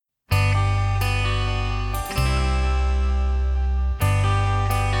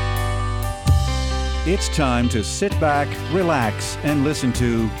It's time to sit back, relax, and listen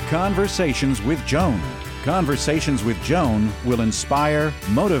to Conversations with Joan. Conversations with Joan will inspire,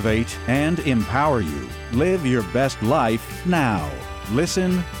 motivate, and empower you. Live your best life now.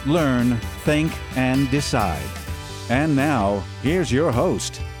 Listen, learn, think, and decide. And now, here's your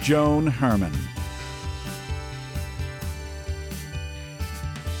host, Joan Herman.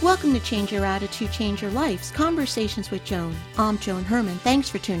 Welcome to Change Your Attitude, Change Your Life's Conversations with Joan. I'm Joan Herman. Thanks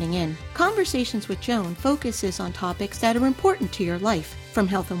for tuning in. Conversations with Joan focuses on topics that are important to your life, from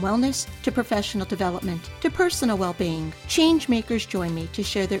health and wellness to professional development to personal well-being. Change makers join me to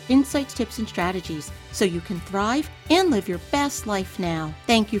share their insights, tips, and strategies so you can thrive and live your best life now.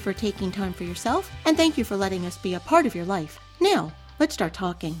 Thank you for taking time for yourself, and thank you for letting us be a part of your life. Now, let's start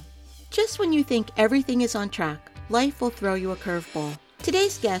talking. Just when you think everything is on track, life will throw you a curveball.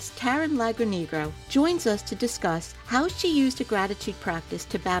 Today's guest, Taryn Lagranegro, joins us to discuss how she used a gratitude practice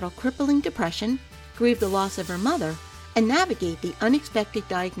to battle crippling depression, grieve the loss of her mother, and navigate the unexpected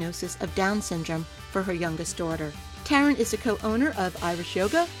diagnosis of Down syndrome for her youngest daughter. Taryn is a co-owner of Irish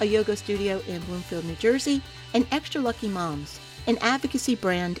Yoga, a yoga studio in Bloomfield, New Jersey, and Extra Lucky Moms, an advocacy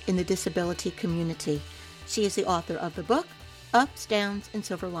brand in the disability community. She is the author of the book, Ups, Downs, and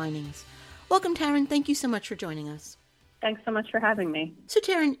Silver Linings. Welcome, Taryn. Thank you so much for joining us. Thanks so much for having me. So,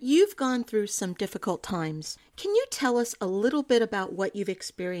 Taryn, you've gone through some difficult times. Can you tell us a little bit about what you've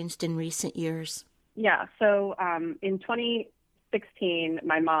experienced in recent years? Yeah, so in 2016,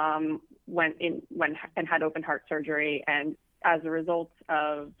 my mom went and had open heart surgery, and as a result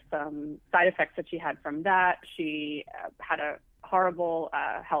of some side effects that she had from that, she had a horrible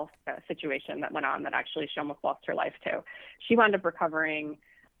health situation that went on that actually she almost lost her life to. She wound up recovering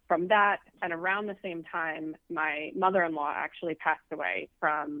from that, and around the same time, my mother-in-law actually passed away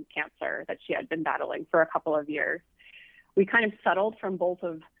from cancer that she had been battling for a couple of years. We kind of settled from both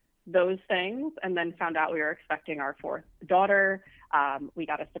of those things and then found out we were expecting our fourth daughter. We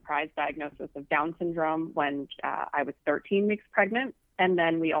got a surprise diagnosis of Down syndrome when I was 13 weeks pregnant. And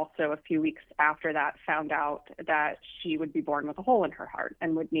then we also, a few weeks after that, found out that she would be born with a hole in her heart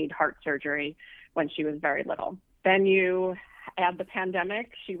and would need heart surgery when she was very little. Then you add the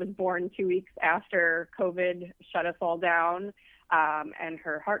pandemic. She was born 2 weeks after COVID shut us all down, and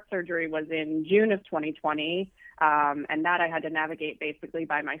her heart surgery was in June of 2020, and that I had to navigate basically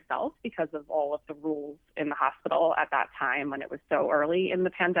by myself because of all of the rules in the hospital at that time when it was so early in the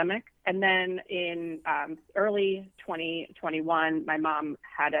pandemic. And then in early 2021, my mom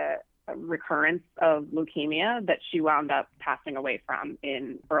had a recurrence of leukemia that she wound up passing away from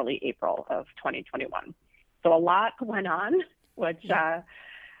in early April of 2021. So a lot went on, which,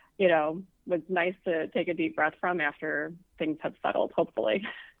 was nice to take a deep breath from after things have settled, hopefully.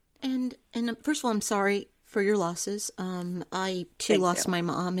 And first of all, I'm sorry for your losses. I, too, lost my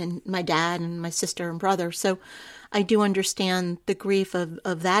mom and my dad and my sister and brother. So I do understand the grief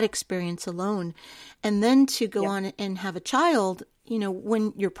of that experience alone. And then to go on and have a child,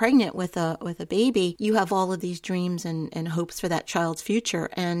 when you're pregnant with a baby, you have all of these dreams and hopes for that child's future.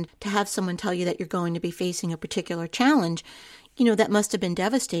 And to have someone tell you that you're going to be facing a particular challenge, that must have been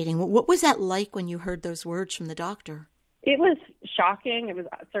devastating. What was that like when you heard those words from the doctor? It was shocking. It was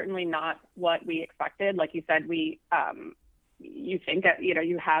certainly not what we expected. Like you said, you think that,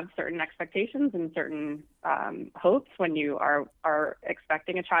 you have certain expectations and certain hopes when you are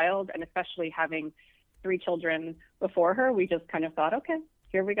expecting a child, and especially having 3 children before her, we just kind of thought, okay,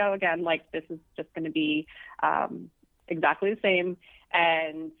 here we go again. Like, this is just going to be exactly the same.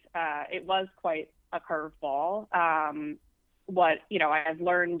 And it was quite a curveball. What, I've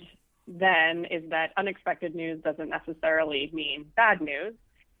learned then is that unexpected news doesn't necessarily mean bad news.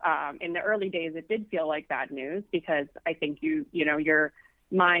 In the early days, it did feel like bad news because I think your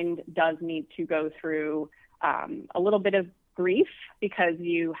mind does need to go through a little bit of grief because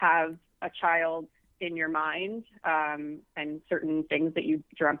you have a child in your mind and certain things that you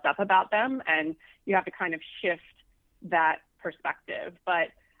dreamt up about them, and you have to kind of shift that perspective. But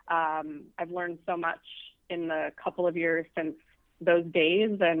I've learned so much in the couple of years since those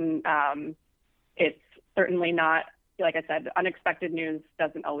days, and it's certainly not, like I said, unexpected news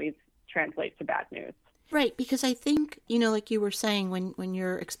doesn't always translate to bad news. Right, because I think, like you were saying, when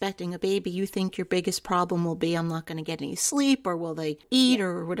you're expecting a baby, you think your biggest problem will be, I'm not going to get any sleep, or will they eat,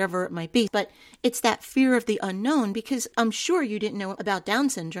 or whatever it might be. But it's that fear of the unknown, because I'm sure you didn't know about Down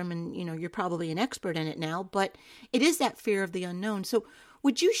syndrome, and, you're probably an expert in it now, but it is that fear of the unknown. So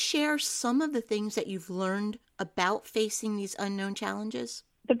would you share some of the things that you've learned about facing these unknown challenges?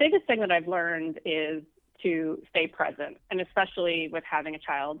 The biggest thing that I've learned is to stay present, and especially with having a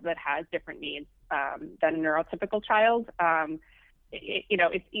child that has different needs than a neurotypical child.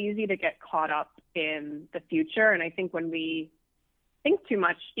 it's easy to get caught up in the future. And I think when we think too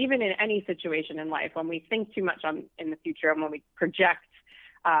much, even in any situation in life, when we think too much in the future and when we project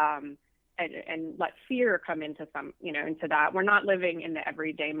and let fear come into into that, we're not living in the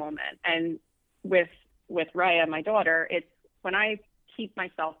everyday moment. And with Raya, my daughter, it's when I keep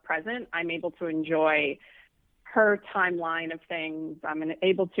myself present, I'm able to enjoy her timeline of things. I'm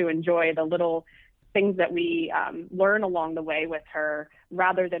able to enjoy the little things that we learn along the way with her,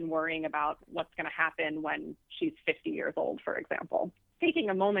 rather than worrying about what's going to happen when she's 50 years old, for example. Taking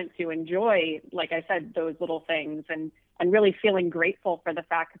a moment to enjoy, like I said, those little things and really feeling grateful for the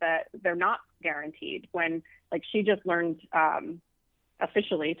fact that they're not guaranteed. When, like, she just learned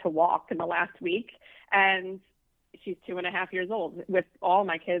officially to walk in the last week, and she's 2.5 years old. With all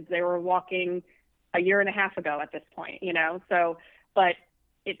my kids, they were walking a year and a half ago at this point, so, but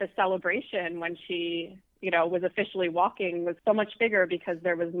the celebration when she, was officially walking was so much bigger because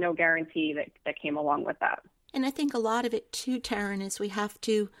there was no guarantee that came along with that. And I think a lot of it too, Taryn, is we have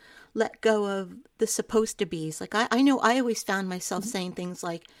to let go of the supposed to be's. Like I know I always found myself saying things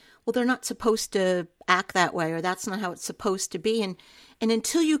like, well, they're not supposed to act that way, or that's not how it's supposed to be. And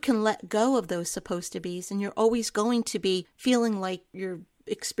until you can let go of those supposed to be's, and you're always going to be feeling like you're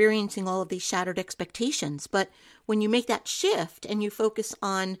experiencing all of these shattered expectations. But when you make that shift and you focus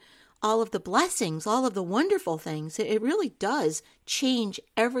on all of the blessings, all of the wonderful things, it really does change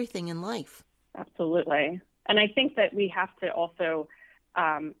everything in life. Absolutely. And I think that we have to also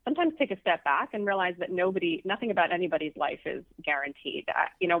sometimes take a step back and realize that nothing about anybody's life is guaranteed.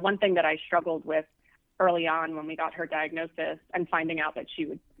 One thing that I struggled with early on when we got her diagnosis and finding out that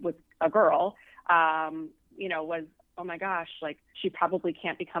she was a girl, was, oh my gosh, like, she probably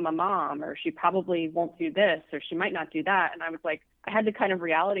can't become a mom, or she probably won't do this, or she might not do that. And I was like, I had to kind of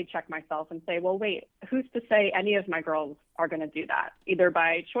reality check myself and say, well, wait, who's to say any of my girls are going to do that, either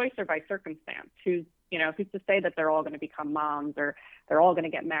by choice or by circumstance? Who's to say that they're all going to become moms, or they're all going to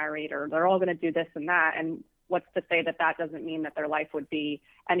get married, or they're all going to do this and that? And what's to say that doesn't mean that their life would be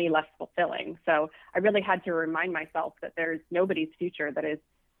any less fulfilling? So I really had to remind myself that there's nobody's future that is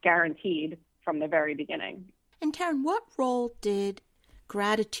guaranteed from the very beginning. And Taryn, what role did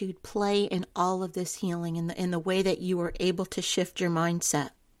gratitude play in all of this healing, in the way that you were able to shift your mindset?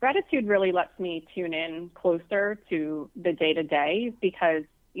 Gratitude really lets me tune in closer to the day-to-day, because,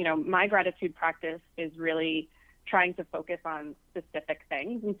 my gratitude practice is really trying to focus on specific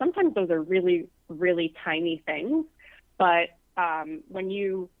things. And sometimes those are really, really tiny things. But when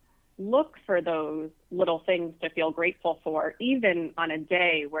you look for those little things to feel grateful for, even on a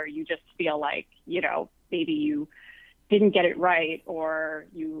day where you just feel like, maybe you didn't get it right, or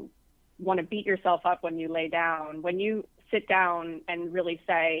you want to beat yourself up when you lay down, when you sit down and really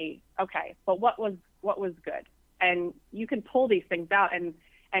say, okay, but what was good? And you can pull these things out, and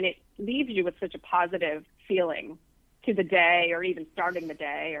it leaves you with such a positive feeling to the day, or even starting the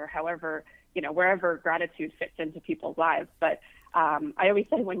day, or however, wherever gratitude fits into people's lives. But I always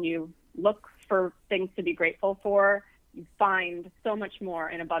say, when you look for things to be grateful for, you find so much more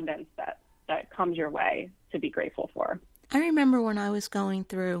in abundance that comes your way to be grateful for. I remember when I was going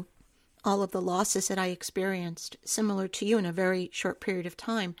through all of the losses that I experienced, similar to you, in a very short period of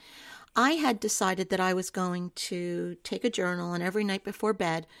time, I had decided that I was going to take a journal, and every night before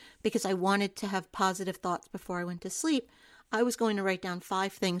bed, because I wanted to have positive thoughts before I went to sleep, I was going to write down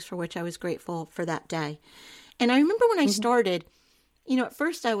 5 things for which I was grateful for that day. And I remember when I started, at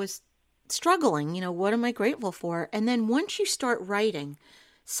first I was struggling, what am I grateful for? And then once you start writing,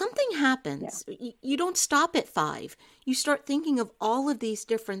 something happens. Yeah. You don't stop at 5. You start thinking of all of these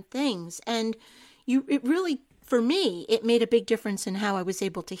different things. And it really, for me, it made a big difference in how I was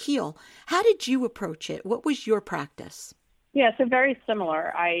able to heal. How did you approach it? What was your practice? Yeah, so very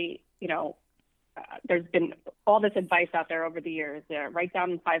similar. There's been all this advice out there over the years. Write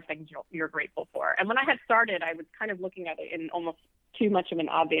down 5 things you're grateful for. And when I had started, I was kind of looking at it in almost too much of an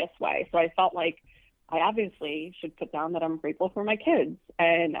obvious way. So I felt like I obviously should put down that I'm grateful for my kids,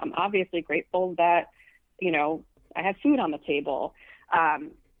 and I'm obviously grateful that, I have food on the table.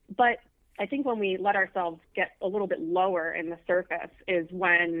 But I think when we let ourselves get a little bit lower in the surface is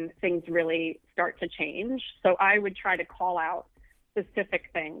when things really start to change. So I would try to call out specific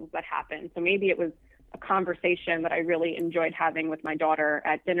things that happened. So maybe it was a conversation that I really enjoyed having with my daughter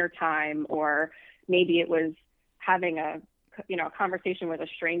at dinner time, or maybe it was having a conversation with a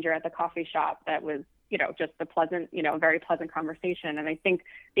stranger at the coffee shop that was, just a pleasant, very pleasant conversation. And I think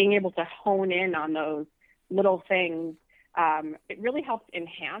being able to hone in on those little things, it really helps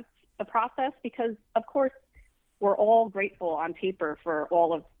enhance the process, because of course we're all grateful on paper for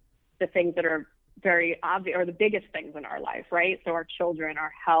all of the things that are very obvious, or the biggest things in our life, right? So our children,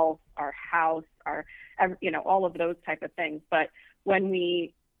 our health, our house, all of those type of things. But when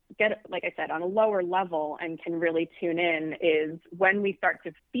we get, like I said, on a lower level and can really tune in is when we start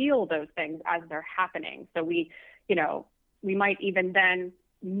to feel those things as they're happening. So we might even then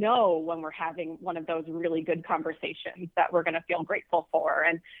know when we're having one of those really good conversations that we're going to feel grateful for,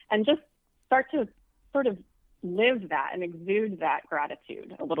 and just start to sort of live that and exude that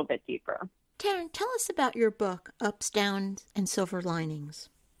gratitude a little bit deeper. Taryn, tell us about your book, Ups, Downs, and Silver Linings.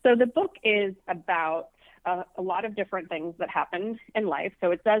 So the book is about a lot of different things that happened in life.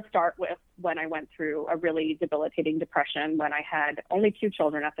 So it does start with when I went through a really debilitating depression when I had only 2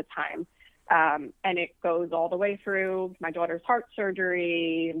 children at the time. And it goes all the way through my daughter's heart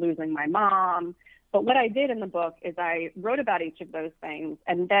surgery, losing my mom. But what I did in the book is I wrote about each of those things,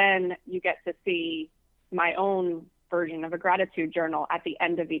 and then you get to see my own version of a gratitude journal at the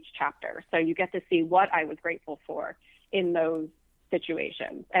end of each chapter. So you get to see what I was grateful for in those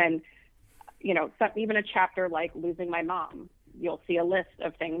situations. And, even a chapter like losing my mom, you'll see a list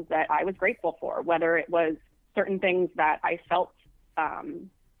of things that I was grateful for, whether it was certain things that I felt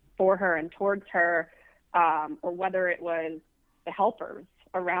for her and towards her, or whether it was the helpers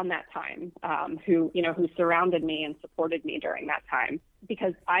around that time who surrounded me and supported me during that time.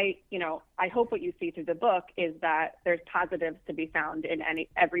 Because I hope what you see through the book is that there's positives to be found in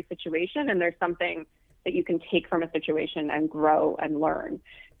every situation, and there's something that you can take from a situation and grow and learn.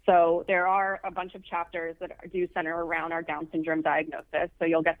 So there are a bunch of chapters that do center around our Down syndrome diagnosis. So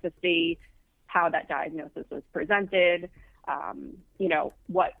you'll get to see how that diagnosis was presented,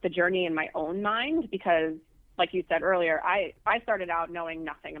 what the journey in my own mind, because like you said earlier, I started out knowing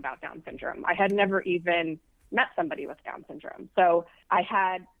nothing about Down syndrome. I had never even met somebody with Down syndrome. So I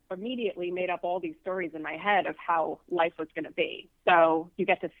had immediately made up all these stories in my head of how life was going to be. So you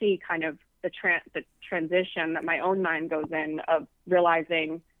get to see kind of the transition that my own mind goes in of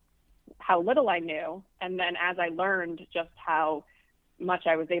realizing how little I knew. And then as I learned just how much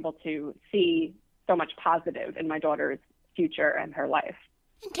I was able to see so much positive in my daughter's future and her life.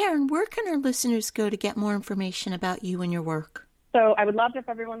 And Taryn, where can our listeners go to get more information about you and your work? So I would love if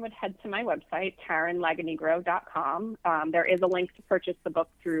everyone would head to my website, TarynLaganegro.com. There is a link to purchase the book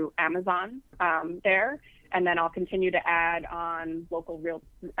through Amazon there, and then I'll continue to add on local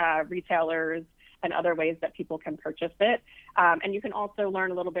retailers and other ways that people can purchase it. And you can also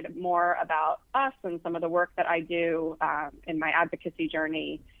learn a little bit more about us and some of the work that I do in my advocacy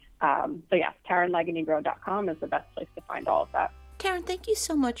journey. So yes, TarynLaganegro.com is the best place to find all of that. Taryn, thank you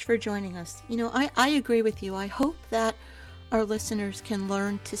so much for joining us. I agree with you. I hope that our listeners can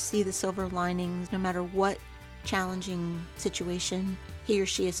learn to see the silver linings no matter what challenging situation he or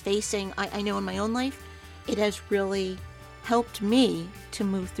she is facing. I know in my own life, it has really helped me to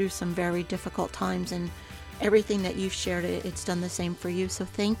move through some very difficult times, and everything that you've shared, it's done the same for you. So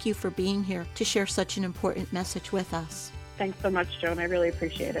thank you for being here to share such an important message with us. Thanks so much, Joan. I really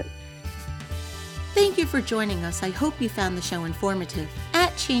appreciate it. Thank you for joining us. I hope you found the show informative.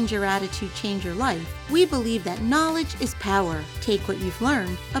 At Change Your Attitude, Change Your Life, we believe that knowledge is power. Take what you've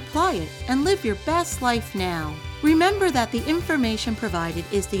learned, apply it, and live your best life now. Remember that the information provided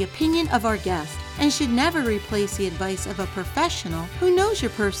is the opinion of our guest and should never replace the advice of a professional who knows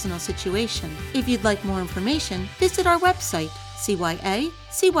your personal situation. If you'd like more information, visit our website, CYACYL.com.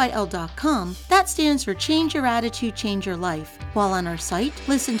 That stands for Change Your Attitude, Change Your Life. While on our site,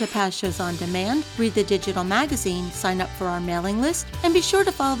 listen to past shows on demand, read the digital magazine, sign up for our mailing list, and be sure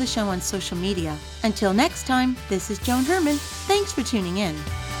to follow the show on social media. Until next time, this is Joan Herman. Thanks for tuning in.